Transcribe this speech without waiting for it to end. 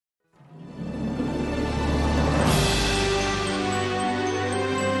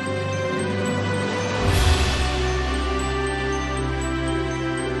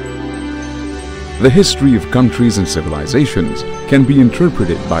The history of countries and civilizations can be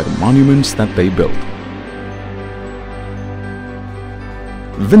interpreted by the monuments that they built.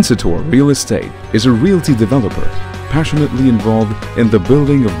 Vincitore Real Estate is a realty developer passionately involved in the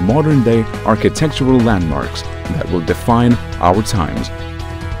building of modern-day architectural landmarks that will define our times.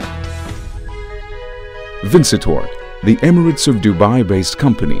 Vincitore, the Emirates of Dubai-based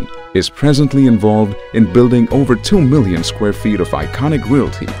company, is presently involved in building over 2 million square feet of iconic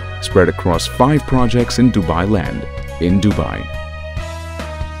realty spread across 5 projects in Dubailand, in Dubai.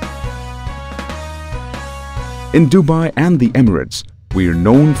 In Dubai and the Emirates, we are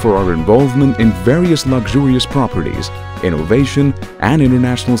known for our involvement in various luxurious properties, innovation, and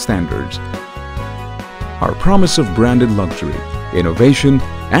international standards. Our promise of branded luxury, innovation,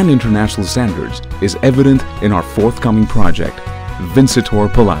 and international standards is evident in our forthcoming project,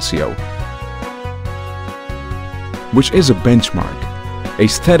 Vincitore Palacio, which is a benchmark,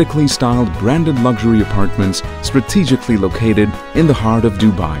 aesthetically styled branded luxury apartments strategically located in the heart of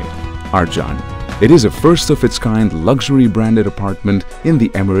Dubai, Arjan. It is a first-of-its-kind luxury branded apartment in the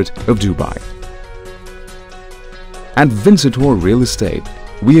Emirate of Dubai. At Vincitore Real Estate,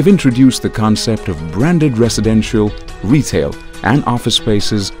 we have introduced the concept of branded residential, retail, and office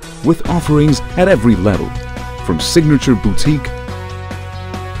spaces with offerings at every level, from signature boutique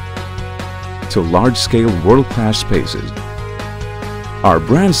to large-scale world-class spaces. Our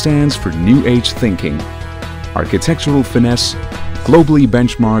brand stands for new age thinking, architectural finesse, globally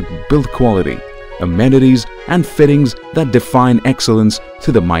benchmarked build quality, amenities and fittings that define excellence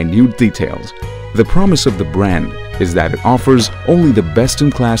to the minute details. The promise of the brand is that it offers only the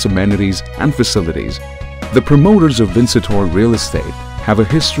best-in-class amenities and facilities. The promoters of Vincitore Real Estate have a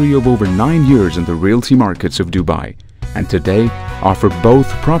history of over 9 years in the realty markets of Dubai and today offer both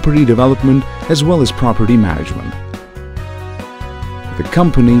property development as well as property management. The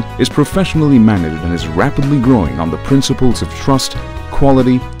company is professionally managed and is rapidly growing on the principles of trust,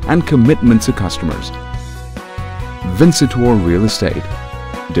 quality, and commitment to customers. Vincitore Real Estate,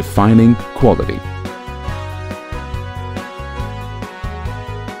 defining quality.